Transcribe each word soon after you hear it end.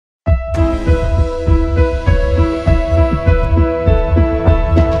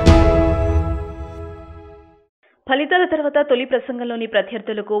ఫలితాల తర్వాత తొలి ప్రసంగంలోని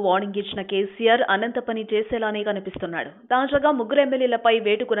ప్రత్యర్థులకు వార్నింగ్ ఇచ్చిన కేసీఆర్ అనంత పని చేసేలానే కనిపిస్తున్నాడు. తాజాగా ముగ్గురు ఎమ్మెల్యేలపై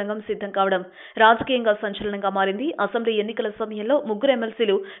వేటుకు రంగం సిద్ధం కావడం రాజకీయంగా సంచలనంగా మారింది. అసెంబ్లీ ఎన్నికల సమయంలో ముగ్గురు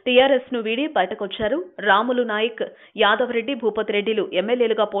ఎమ్మెల్సీలు టీఆర్ఎస్ ను వీడి బయటకొచ్చారు. రాములు నాయక్, యాదవ్ రెడ్డి, భూపతి రెడ్డిలు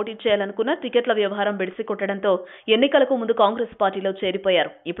ఎమ్మెల్యేలుగా పోటీ చేయాలనుకున్న టికెట్ల వ్యవహారం బెడిసికొట్టడంతో ఎన్నికలకు ముందు కాంగ్రెస్ పార్టీలో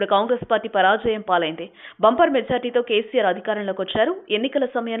చేరిపోయారు. ఇప్పుడు కాంగ్రెస్ పార్టీ పరాజయం పాలైంది. బంపర్ మెజార్టీతో కేసీఆర్ అధికారంలోకి వచ్చారు. ఎన్నికల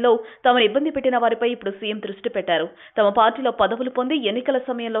సమయంలో తమను ఇబ్బంది పెట్టిన వారిపై ఇప్పుడు సీఎం దృష్టి పెట్టారు. తమ పార్టీలో పదవులు పొంది ఎన్నికల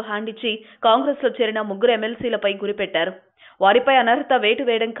సమయంలో హ్యాండ్ ఇచ్చి కాంగ్రెస్ లో చేరిన ముగ్గురు ఎమ్మెల్సీలపై గురిపెట్టారు. వారిపై అనర్హత వేటు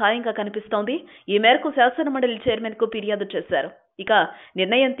వేయడం ఖాయంగా కనిపిస్తోంది. ఈ మేరకు శాసనమండలి చైర్మన్ కు ఫిర్యాదు చేశారు. ఇక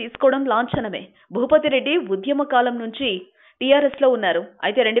నిర్ణయం తీసుకోవడం లాంఛనమే. భూపతి రెడ్డి ఉద్యమ కాలం నుంచి టీఆర్ఎస్ లో ఉన్నారు.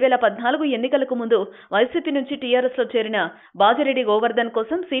 అయితే 2014 ఎన్నికలకు ముందు వైసీపీ నుంచి టీఆర్ఎస్ లో చేరిన బాజిరెడ్డి గోవర్ధన్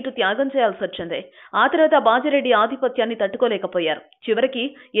కోసం సీటు త్యాగం చేయాల్సి వచ్చింది. ఆ తర్వాత బాజిరెడ్డి ఆధిపత్యాన్ని తట్టుకోలేకపోయారు. చివరికి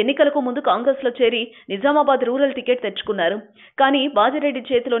ఎన్నికలకు ముందు కాంగ్రెస్ లో చేరి నిజామాబాద్ రూరల్ టికెట్ తెచ్చుకున్నారు. కానీ బాజిరెడ్డి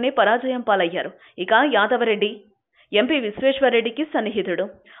చేతిలోనే పరాజయం పాలయ్యారు. ఇక యాదవరెడ్డి ఎంపీ విశ్వేశ్వర్రెడ్డికి సన్నిహితుడు.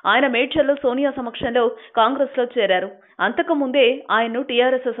 ఆయన మేడ్చల్లో సోనియా సమక్షంలో కాంగ్రెస్ లో చేరారు. అంతకు ముందే ఆయన్ను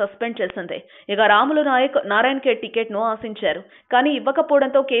టీఆర్ఎస్ సస్పెండ్ చేసింది. ఇక రాములు నాయక్ నారాయణ్ ఖేడ్ టికెట్ ను ఆశించారు. కానీ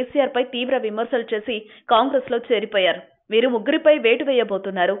ఇవ్వకపోవడంతో కేసీఆర్ పై తీవ్ర విమర్శలు చేసి కాంగ్రెస్ లో చేరిపోయారు. వీరు ముగ్గురిపై వేటు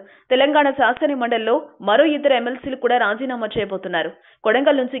వేయబోతున్నారు. తెలంగాణ శాసన మండలిలో మరో ఇద్దరు ఎమ్మెల్సీలు కూడా రాజీనామా చేయబోతున్నారు.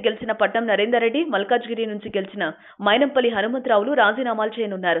 కొడంగల్ నుంచి గెలిచిన పట్నం నరేందర్ రెడ్డి, మల్కాజ్గిరి నుంచి గెలిచిన మైనంపల్లి హనుమంతరావులు రాజీనామాలు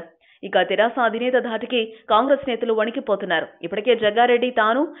చేయనున్నారు. ఇక తెరాస అధినేత ధాటికి కాంగ్రెస్ నేతలు వణికిపోతున్నారు. ఇప్పటికే జగ్గారెడ్డి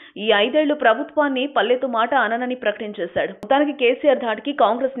తాను ఈ 5 ఏళ్లు ప్రభుత్వాన్ని పల్లెత్తు మాట అననని ప్రకటించేశాడు. మొత్తానికి కేసీఆర్ ధాటికి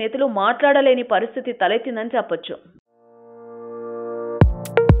కాంగ్రెస్ నేతలు మాట్లాడలేని పరిస్థితి తలెత్తిందని చెప్పొచ్చు.